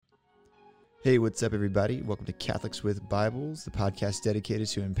Hey, what's up, everybody? Welcome to Catholics with Bibles, the podcast dedicated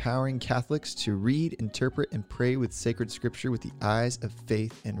to empowering Catholics to read, interpret, and pray with sacred scripture with the eyes of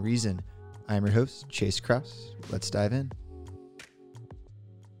faith and reason. I am your host, Chase Krause. Let's dive in.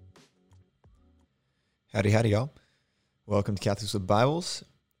 Howdy, y'all. Welcome to Catholics with Bibles.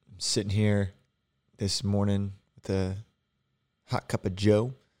 I'm sitting here this morning with a hot cup of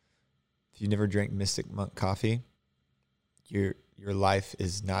Joe. If you never drank Mystic Monk coffee, your life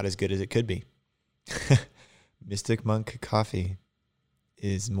is not as good as it could be. Mystic Monk coffee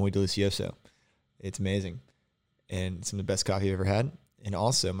is muy delicioso. It's amazing. And some of the best coffee I've ever had. And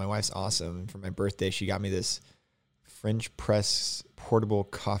also, my wife's awesome. For my birthday, she got me this French press portable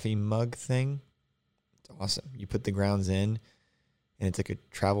coffee mug thing. It's awesome. You put the grounds in, and it's like a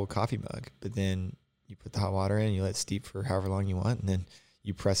travel coffee mug. But then you put the hot water in, and you let it steep for however long you want, and then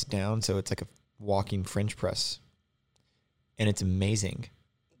you press it down, so it's like a walking French press. And it's amazing.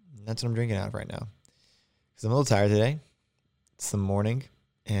 And that's what I'm drinking out of right now. Because I'm a little tired today. It's the morning,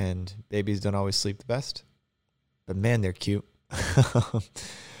 and babies don't always sleep the best. But man, they're cute.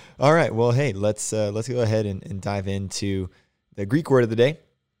 All right, well, hey, let's go ahead and dive into the Greek word of the day.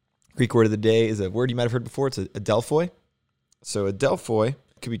 Greek word of the day is a word you might have heard before. It's adelphoi. So adelphoi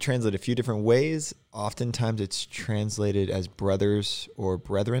could be translated a few different ways. Oftentimes it's translated as brothers or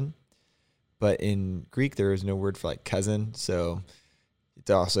brethren. But in Greek, there is no word for like cousin. So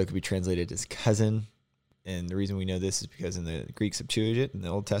it also could be translated as cousin. And the reason we know this is because in the Greek Septuagint, in the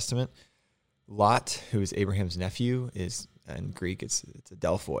Old Testament, Lot, who is Abraham's nephew, is in Greek, it's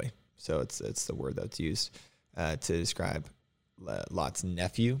adelphoi. So it's the word that's used to describe Lot's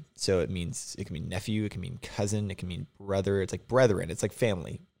nephew. So it can mean nephew, it can mean cousin, it can mean brother. It's like brethren. It's like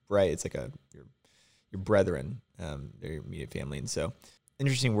family, right? It's like your brethren, they're your immediate family. And so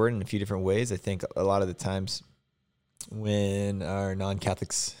interesting word in a few different ways. I think a lot of the times when our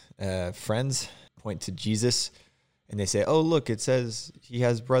non-Catholics friends point to Jesus and they say, oh, look, it says he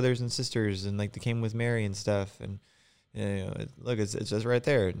has brothers and sisters and like they came with Mary and stuff. And look, it says right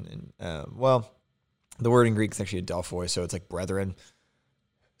there. And well, the word in Greek is actually adelphoi, so it's like brethren.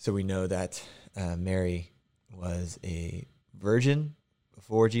 So we know that Mary was a virgin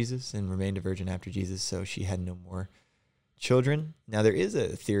before Jesus and remained a virgin after Jesus, so she had no more children. Now, there is a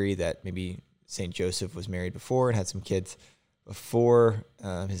theory that maybe St. Joseph was married before and had some kids before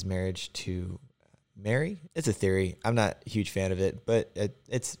his marriage to Mary. It's a theory. I'm not a huge fan of it, but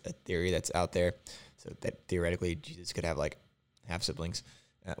it's a theory that's out there. So that theoretically Jesus could have like half siblings.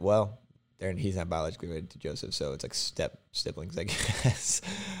 He's not biologically related to Joseph, so it's like siblings, I guess.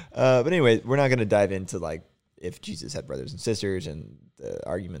 But anyway, we're not going to dive into like if Jesus had brothers and sisters and the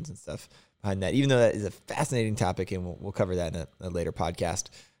arguments and stuff behind that, even though that is a fascinating topic, and we'll cover that in a later podcast.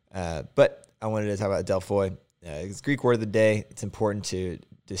 But I wanted to talk about adelphoi. It's Greek word of the day. It's important to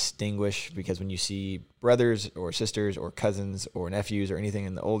distinguish because when you see brothers or sisters or cousins or nephews or anything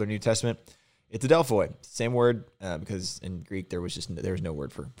in the Old or New Testament, it's adelphoi. Same word because in Greek there was no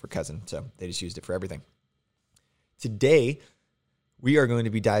word for cousin, so they just used it for everything. Today, we are going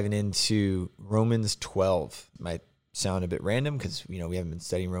to be diving into Romans 12. Might sound a bit random because we haven't been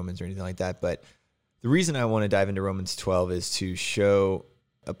studying Romans or anything like that, but the reason I want to dive into Romans 12 is to show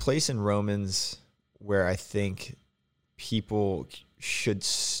a place in Romans where I think people should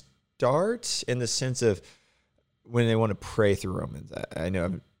start in the sense of when they want to pray through Romans. I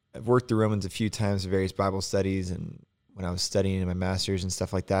know I've worked through Romans a few times in various Bible studies and when I was studying in my master's and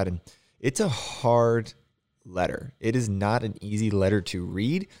stuff like that, and it's a hard letter. It is not an easy letter to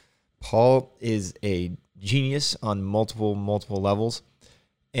read. Paul is a genius on multiple levels,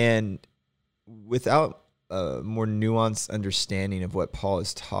 and without a more nuanced understanding of what Paul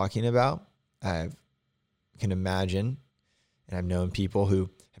is talking about, I can imagine, and I've known people who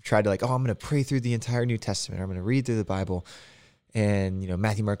have tried to I'm going to pray through the entire New Testament, or I'm going to read through the Bible, and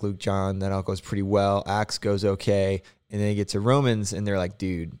Matthew, Mark, Luke, John, that all goes pretty well. Acts goes okay, and then you get to Romans, and they're like,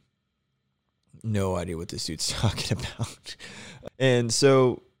 dude, no idea what this dude's talking about. And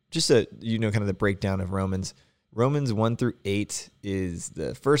so just kind of the breakdown of Romans 1 through 8 is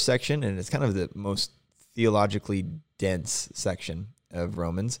the first section, and it's kind of the most theologically dense section of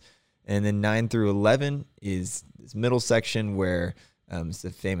Romans. And then 9 through 11 is this middle section where it's the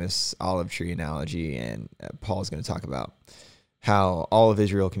famous olive tree analogy, and Paul is going to talk about how all of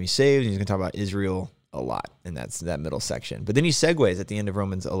Israel can be saved. He's going to talk about Israel a lot, and that's that middle section. But then he segues at the end of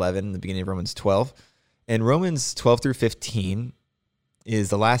Romans 11 and the beginning of Romans 12. And Romans 12 through 15 is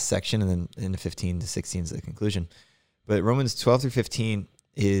the last section, and then into 15 to 16 is the conclusion. But Romans 12 through 15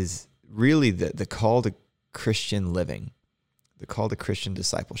 is really the call to Christian living, the call to Christian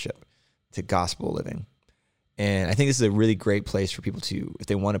discipleship, to gospel living. And I think this is a really great place for people to, if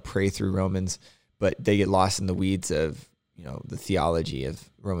they want to pray through Romans, but they get lost in the weeds of, the theology of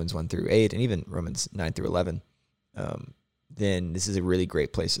Romans 1 through 8 and even Romans 9 through 11, then this is a really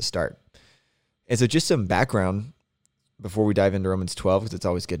great place to start. And so just some background before we dive into Romans 12, because it's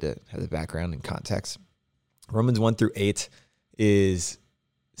always good to have the background and context. Romans 1 through 8 is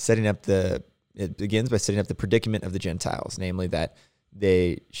it begins by setting up the predicament of the Gentiles, namely that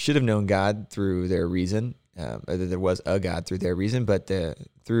they should have known God through their reason, or that there was a God through their reason, but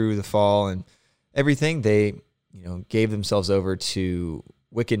through the fall and everything, they gave themselves over to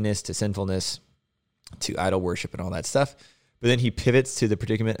wickedness, to sinfulness, to idol worship and all that stuff. But then he pivots to the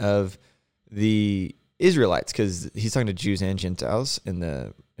predicament of the Israelites, because he's talking to Jews and Gentiles in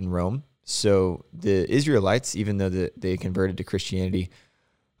Rome. So the Israelites, even though they converted to Christianity,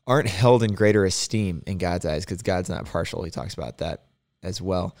 aren't held in greater esteem in God's eyes, because God's not partial. He talks about that as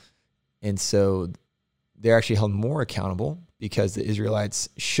well. And so they're actually held more accountable because the Israelites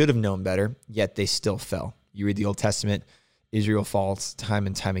should have known better, yet they still fell. You read the Old Testament, Israel falls time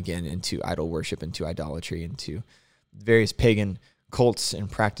and time again into idol worship, into idolatry, into various pagan cults and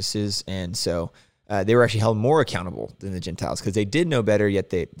practices. And so they were actually held more accountable than the Gentiles because they did know better, yet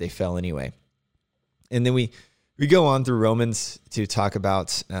they fell anyway. And then we go on through Romans to talk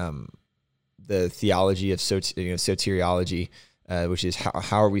about the theology of soteriology, which is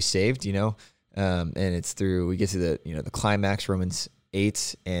how are we saved, and it's through, we get to the climax, Romans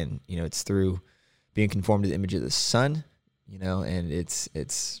 8, and it's through being conformed to the image of the Son, and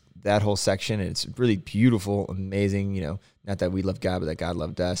it's that whole section, and it's really beautiful, amazing, not that we love God, but that God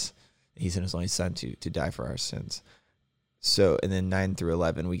loved us. He sent his only Son to die for our sins. So, and then 9 through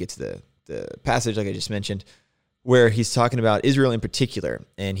 11, we get to the passage, like I just mentioned, where he's talking about Israel in particular,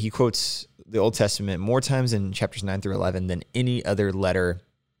 and he quotes the Old Testament more times in chapters 9 through 11 than any other letter,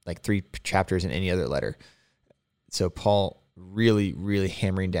 like 3 chapters in any other letter. So Paul really, really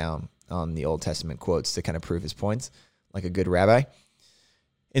hammering down on the Old Testament quotes to kind of prove his points like a good rabbi.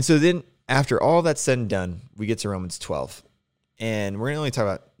 And so then after all that's said and done, we get to Romans 12. And we're going to only talk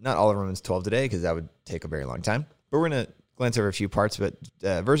about not all of Romans 12 today, because that would take a very long time. But we're going to glance over a few parts, but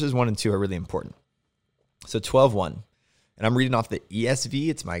verses 1 and 2 are really important. So 12:1, and I'm reading off the ESV.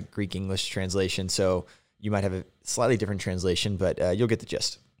 It's my Greek English translation, so you might have a slightly different translation, but you'll get the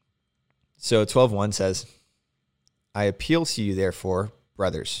gist. So 12:1 says, I appeal to you, therefore,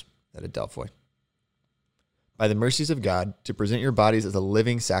 brothers, at Adelphoi, by the mercies of God, to present your bodies as a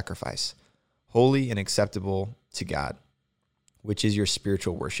living sacrifice, holy and acceptable to God, which is your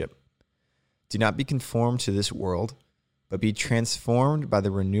spiritual worship. Do not be conformed to this world, but be transformed by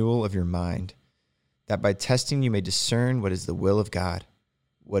the renewal of your mind, that by testing you may discern what is the will of God,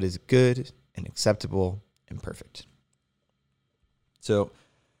 what is good and acceptable and perfect. So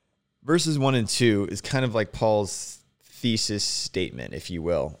verses 1 and 2 is kind of like Paul's thesis statement, if you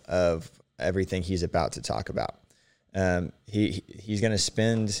will, of everything he's about to talk about. He's going to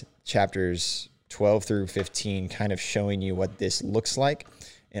spend chapters 12 through 15 kind of showing you what this looks like,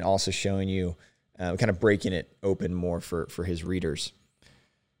 and also showing you, kind of breaking it open more for his readers.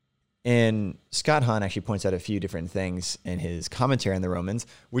 And Scott Hahn actually points out a few different things in his commentary on the Romans,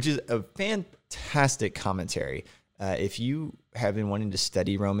 which is a fantastic commentary. If you have been wanting to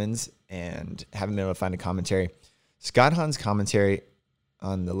study Romans and haven't been able to find a commentary, Scott Hahn's commentary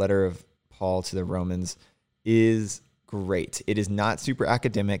on the letter of Paul to the Romans is great. It is not super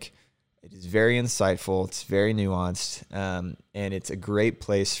academic. It is very insightful. It's very nuanced. And it's a great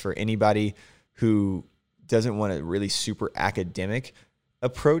place for anybody who doesn't want a really super academic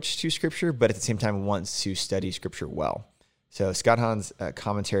approach to Scripture, but at the same time wants to study Scripture well. So Scott Hahn's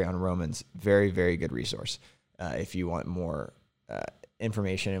commentary on Romans, very, very good resource if you want more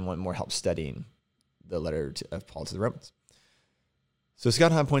information and want more help studying the letter of Paul to the Romans. So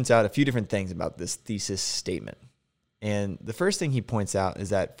Scott Hahn points out a few different things about this thesis statement. And the first thing he points out is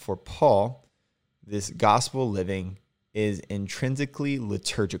that for Paul, this gospel living is intrinsically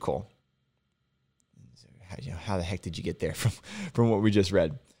liturgical. How the heck did you get there from what we just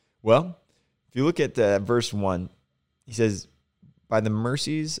read? Well, if you look at verse 1, he says, by the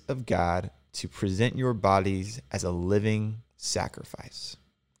mercies of God, to present your bodies as a living sacrifice,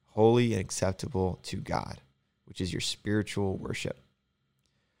 holy and acceptable to God, which is your spiritual worship.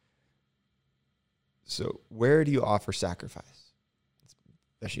 So where do you offer sacrifice?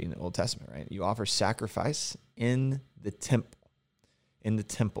 Especially in the Old Testament, right? You offer sacrifice in the temple. In the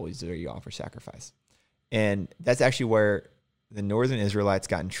temple is where you offer sacrifice. And that's actually where the northern Israelites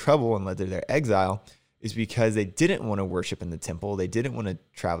got in trouble and led to their exile, is because they didn't want to worship in the temple. They didn't want to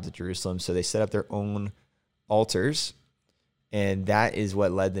travel to Jerusalem, so they set up their own altars And that is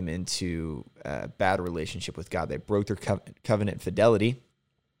what led them into a bad relationship with God. They broke their covenant fidelity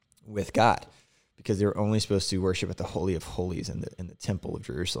with God because they were only supposed to worship at the Holy of Holies in the temple of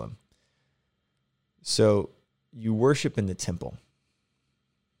Jerusalem. So you worship in the temple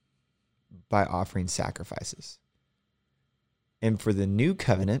by offering sacrifices. And for the new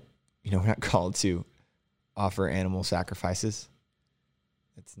covenant, we're not called to offer animal sacrifices.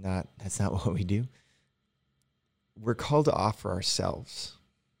 That's not what we do. We're called to offer ourselves.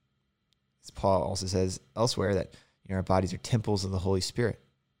 As Paul also says elsewhere that our bodies are temples of the Holy Spirit.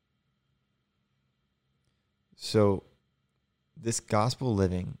 So this gospel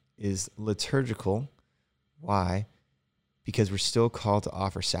living is liturgical. Why? Because we're still called to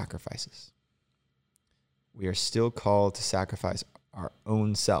offer sacrifices. We are still called to sacrifice our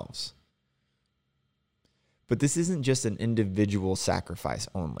own selves. But this isn't just an individual sacrifice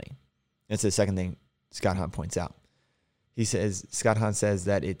only. That's the second thing Scott Hahn points out. Scott Hahn says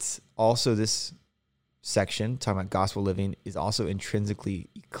that it's also this section, talking about gospel living, is also intrinsically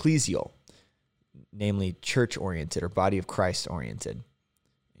ecclesial, namely church-oriented or body of Christ-oriented.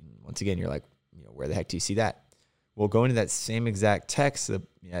 And once again, you're like, where the heck do you see that? Well, go into that same exact text,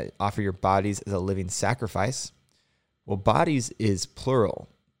 offer your bodies as a living sacrifice. Well, bodies is plural,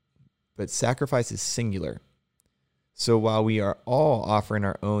 but sacrifice is singular. So while we are all offering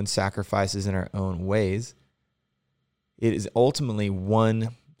our own sacrifices in our own ways, it is ultimately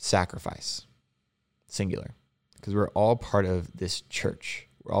one sacrifice, singular, because we're all part of this church.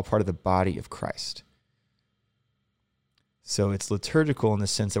 We're all part of the body of Christ. So it's liturgical in the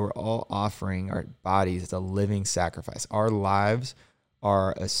sense that we're all offering our bodies as a living sacrifice. Our lives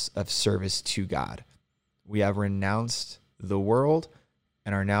are of service to God. We have renounced the world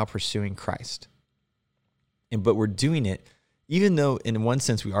and are now pursuing Christ. But we're doing it, even though in one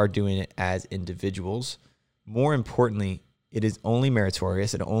sense we are doing it as individuals, more importantly, it is only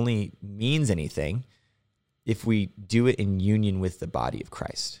meritorious. It only means anything if we do it in union with the body of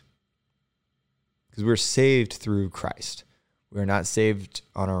Christ. Because we're saved through Christ. We are not saved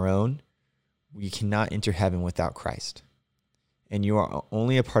on our own. We cannot enter heaven without Christ. And you are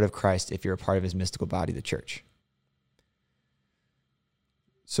only a part of Christ if you're a part of his mystical body, the church.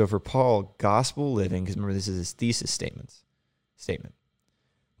 So for Paul, gospel living, because remember this is his thesis statement.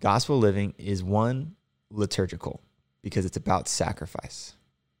 Gospel living is one, liturgical, because it's about sacrifice.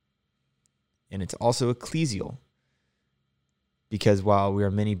 And it's also ecclesial, because while we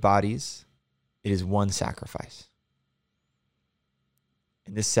are many bodies, it is one sacrifice.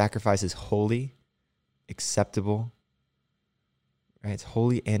 And this sacrifice is holy, acceptable, right? It's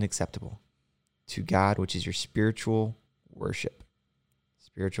holy and acceptable to God, which is your spiritual worship.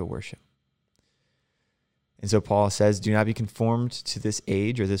 Spiritual worship. And so Paul says, do not be conformed to this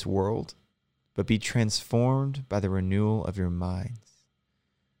age or this world, but be transformed by the renewal of your minds,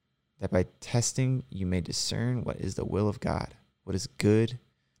 that by testing you may discern what is the will of God, what is good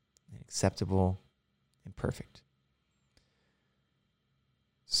and acceptable and perfect.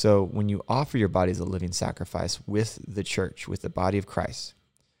 So when you offer your body as a living sacrifice with the church, with the body of Christ,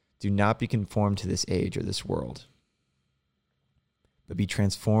 do not be conformed to this age or this world, but be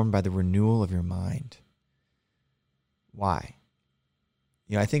transformed by the renewal of your mind. Why?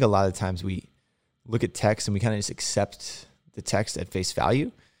 I think a lot of times we look at text and we kind of just accept the text at face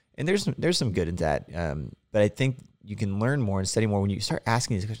value. And there's some good in that. But I think you can learn more and study more when you start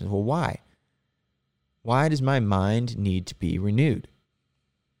asking these questions. Well, why? Why does my mind need to be renewed?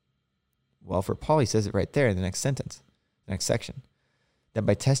 Well, for Paul, he says it right there in the next sentence, the next section, that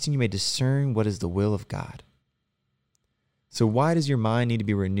by testing you may discern what is the will of God. So why does your mind need to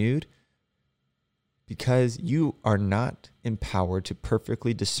be renewed? Because you are not empowered to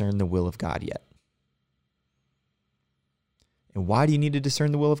perfectly discern the will of God yet. And why do you need to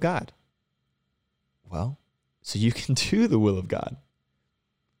discern the will of God? Well, so you can do the will of God.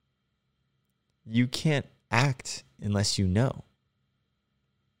 You can't act unless you know.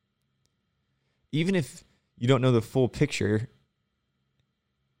 Even if you don't know the full picture,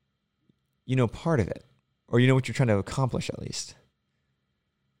 you know part of it, or you know what you're trying to accomplish at least.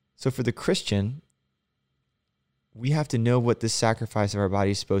 So for the Christian, we have to know what this sacrifice of our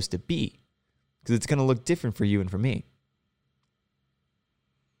body is supposed to be, because it's going to look different for you and for me.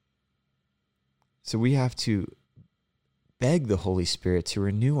 So we have to beg the Holy Spirit to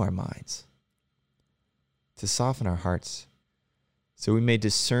renew our minds, to soften our hearts, so we may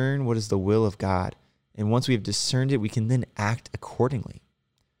discern what is the will of God. And once we have discerned it, we can then act accordingly.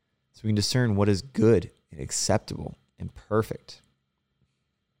 So we can discern what is good and acceptable and perfect.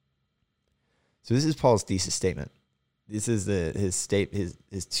 So this is Paul's thesis statement. This is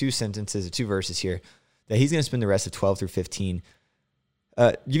his two sentences, two verses here that he's going to spend the rest of 12 through 15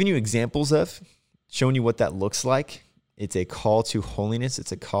 giving you examples of, showing you what that looks like. It's a call to holiness.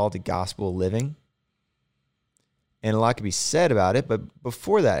 It's a call to gospel living. And a lot could be said about it. But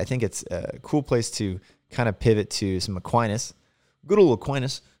before that, I think it's a cool place to kind of pivot to some Aquinas. Good old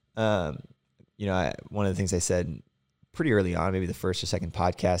Aquinas. One of the things I said pretty early on, maybe the first or second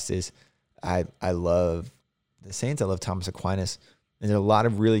podcast, is I love the saints. I love Thomas Aquinas. And there are a lot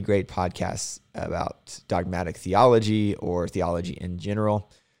of really great podcasts about dogmatic theology or theology in general.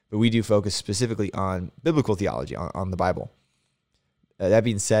 But we do focus specifically on biblical theology, on the Bible. That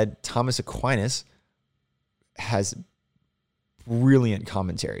being said, Thomas Aquinas has brilliant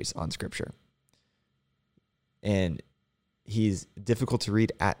commentaries on Scripture. And he's difficult to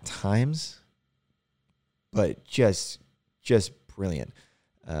read at times, but just brilliant.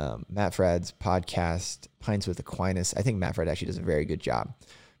 Matt Fradd's podcast, Pints with Aquinas. I think Matt Fradd actually does a very good job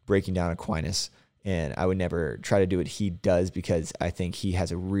breaking down Aquinas. And I would never try to do what he does because I think he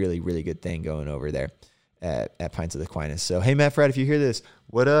has a really, really good thing going over there at Pints with Aquinas. So, hey, Matt Fradd, if you hear this,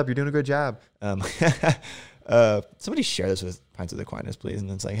 what up? You're doing a good job. Somebody share this with Pints with Aquinas, please. And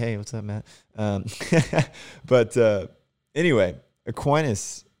it's like, hey, what's up, Matt? Anyway,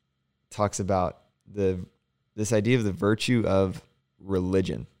 Aquinas talks about this idea of the virtue of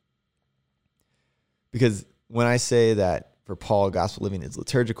religion. Because when I say that for Paul, gospel living is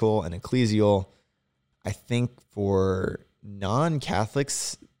liturgical and ecclesial, I think for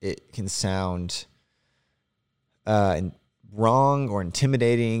non-Catholics, it can sound wrong or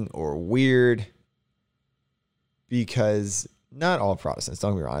intimidating or weird, because not all Protestants,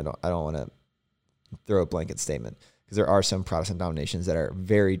 don't get me wrong, I don't want to throw a blanket statement, because there are some Protestant denominations that are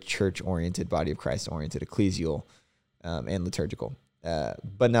very church-oriented, body of Christ-oriented, ecclesial, and liturgical,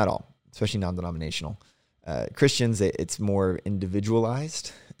 but not all, especially non-denominational. Christians, it's more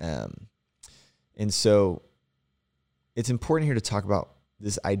individualized. And so it's important here to talk about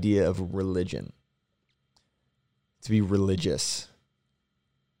this idea of religion, to be religious.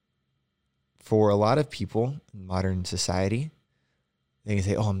 For a lot of people in modern society, they can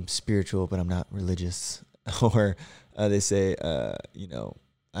say, oh, I'm spiritual, but I'm not religious. Or they say,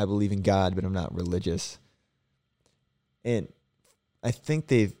 I believe in God, but I'm not religious. And I think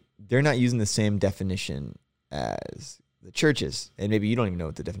they're not using the same definition as the churches. And maybe you don't even know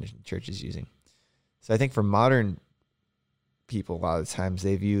what the definition the church is using. So I think for modern people, a lot of the times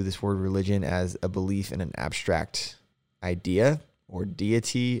they view this word religion as a belief in an abstract idea or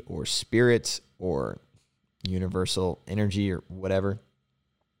deity or spirit or universal energy or whatever.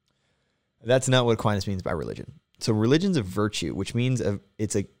 That's not what Aquinas means by religion. So religion's a virtue, which means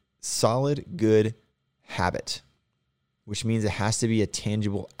it's a solid, good habit, which means it has to be a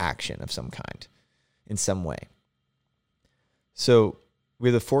tangible action of some kind in some way. So we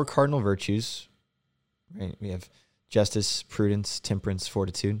have the 4 cardinal virtues, right? We have justice, prudence, temperance,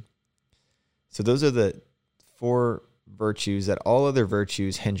 fortitude. So those are the 4 virtues that all other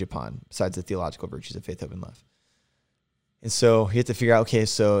virtues hinge upon, besides the theological virtues of faith, hope, and love. And so you have to figure out, okay,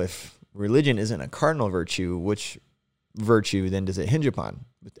 so if religion isn't a cardinal virtue, which virtue then does it hinge upon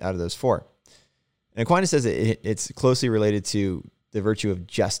out of those 4? And Aquinas says it's closely related to the virtue of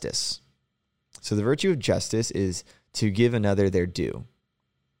justice. So the virtue of justice is to give another their due.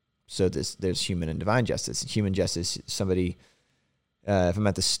 So there's human and divine justice. Human justice, somebody, if I'm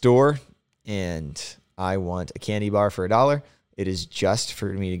at the store and I want a candy bar for $1, it is just for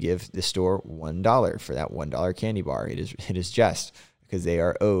me to give the store $1 for that $1 candy bar. It is just because they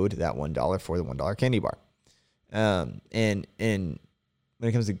are owed that $1 for the $1 candy bar. And when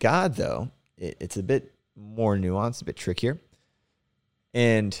it comes to God, though, it's a bit more nuanced, a bit trickier.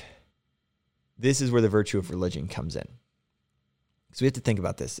 And this is where the virtue of religion comes in. So we have to think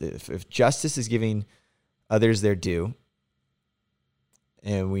about this. If justice is giving others their due,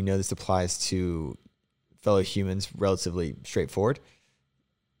 and we know this applies to fellow humans, relatively straightforward,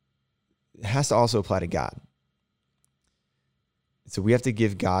 it has to also apply to God. So we have to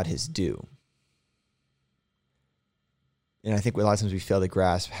give God his due. And I think a lot of times we fail to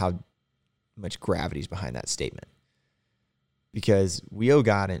grasp how much gravity is behind that statement. Because we owe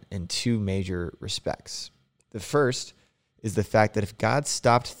God in 2 major respects. The first is the fact that if God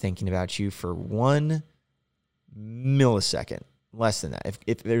stopped thinking about you for 1 millisecond, less than that,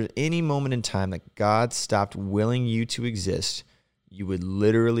 if there's any moment in time that God stopped willing you to exist, you would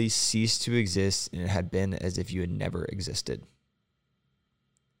literally cease to exist, and it had been as if you had never existed.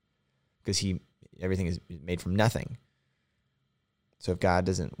 Because everything is made from nothing. So if God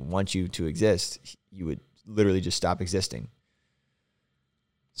doesn't want you to exist, you would literally just stop existing.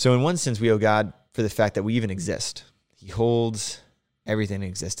 So in one sense, we owe God for the fact that we even exist. He holds everything in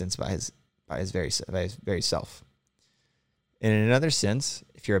existence by by his very self. And in another sense,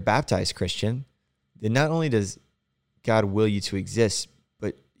 if you're a baptized Christian, then not only does God will you to exist,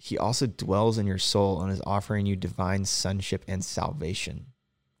 but he also dwells in your soul and is offering you divine sonship and salvation,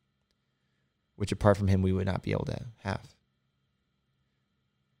 which apart from him, we would not be able to have.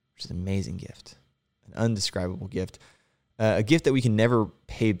 Which is an amazing gift, an undescribable gift, a gift that we can never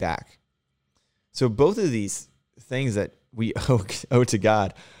pay back. So both of these things that we owe to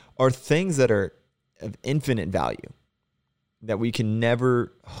God are things that are of infinite value, that we can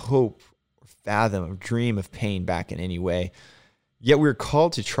never hope or fathom or dream of paying back in any way. Yet we're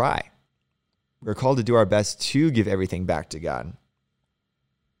called to try. We're called to do our best to give everything back to God.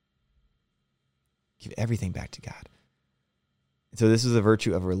 Give everything back to God. And so this is a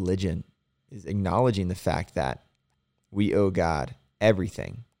virtue of religion, is acknowledging the fact that we owe God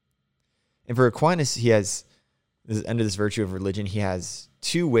everything. And for Aquinas, under this virtue of religion, he has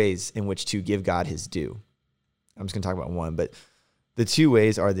two ways in which to give God his due. I'm just going to talk about one, but the two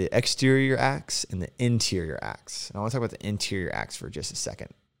ways are the exterior acts and the interior acts. And I want to talk about the interior acts for just a second.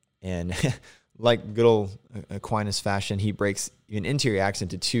 And like good old Aquinas fashion, he breaks even interior acts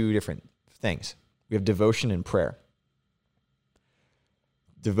into two different things. We have devotion and prayer.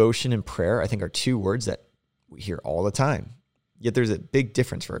 Devotion and prayer, I think, are two words that we hear all the time. Yet there's a big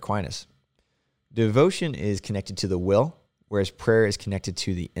difference for Aquinas. Devotion is connected to the will, whereas prayer is connected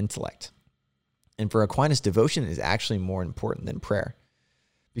to the intellect. And for Aquinas, devotion is actually more important than prayer,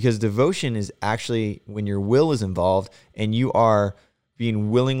 because devotion is actually when your will is involved and you are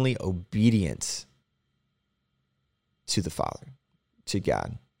being willingly obedient to the Father, to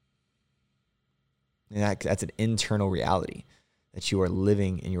God. And that's an internal reality, that you are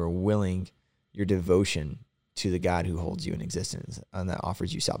living and you are willing your devotion to the God who holds you in existence and that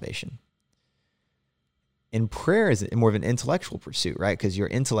offers you salvation. And prayer is more of an intellectual pursuit, right? Because your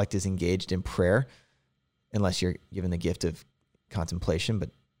intellect is engaged in prayer, unless you're given the gift of contemplation, but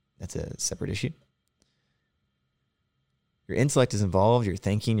that's a separate issue. Your intellect is involved, you're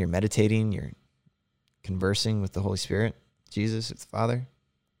thinking, you're meditating, you're conversing with the Holy Spirit, Jesus, the Father.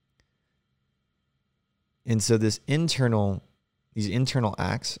 And so these internal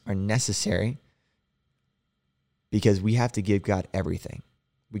acts are necessary because we have to give God everything.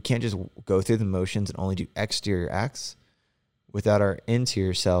 We can't just go through the motions and only do exterior acts without our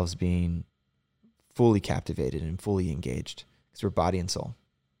interior selves being fully captivated and fully engaged, because we're body and soul.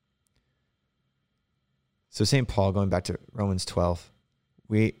 So St. Paul, going back to Romans 12,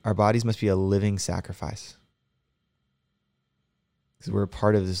 our bodies must be a living sacrifice, because we're a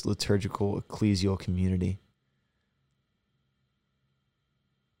part of this liturgical ecclesial community.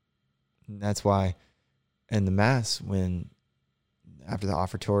 And that's why in the Mass, after the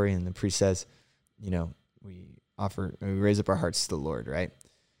offertory and the priest says, we raise up our hearts to the Lord, right?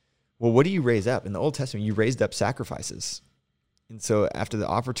 Well, what do you raise up? In the Old Testament, you raised up sacrifices. And so after the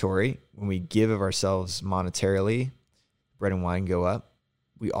offertory, when we give of ourselves monetarily, bread and wine go up,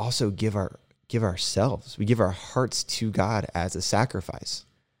 we also give ourselves. We give our hearts to God as a sacrifice,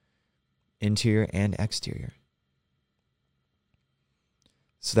 interior and exterior,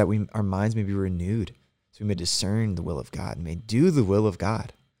 so that our minds may be renewed, so we may discern the will of God and may do the will of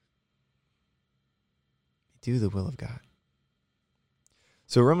God. Do the will of God.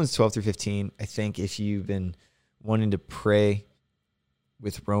 So Romans 12 through 15, I think if you've been wanting to pray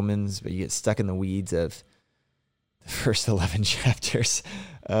with Romans, but you get stuck in the weeds of the first 11 chapters,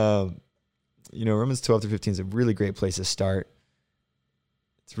 Romans 12 through 15 is a really great place to start.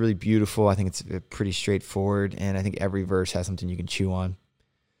 It's really beautiful. I think it's pretty straightforward, and I think every verse has something you can chew on.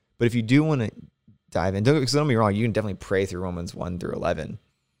 But if you do want to dive in, don't get me wrong, you can definitely pray through Romans 1 through 11.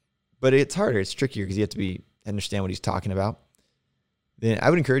 But it's harder, it's trickier, because you have to understand what he's talking about. Then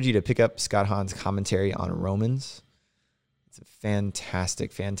I would encourage you to pick up Scott Hahn's commentary on Romans. It's a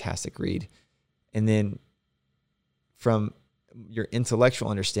fantastic, fantastic read. And then from your intellectual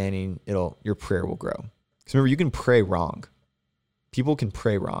understanding, your prayer will grow. Because remember, you can pray wrong. People can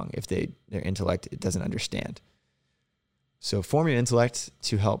pray wrong if their intellect doesn't understand. So form your intellect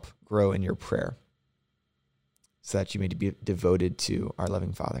to help grow in your prayer, so that you may be devoted to our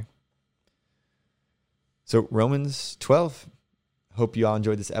loving Father. So Romans 12. Hope you all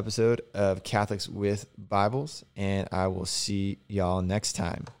enjoyed this episode of Catholics with Bibles, and I will see y'all next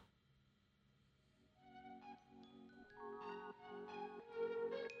time.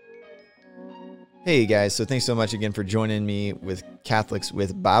 Hey guys, so thanks so much again for joining me with Catholics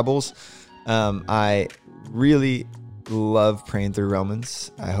with Bibles. I really love praying through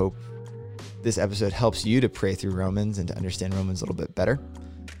Romans. I hope this episode helps you to pray through Romans and to understand Romans a little bit better.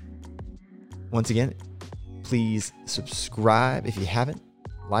 Once again, please subscribe if you haven't.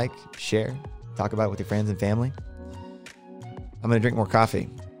 like, share, talk about it with your friends and family. I'm going to drink more coffee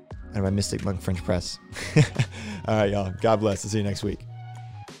out of my Mystic Monk French press. All right, y'all. God bless. I'll see you next week.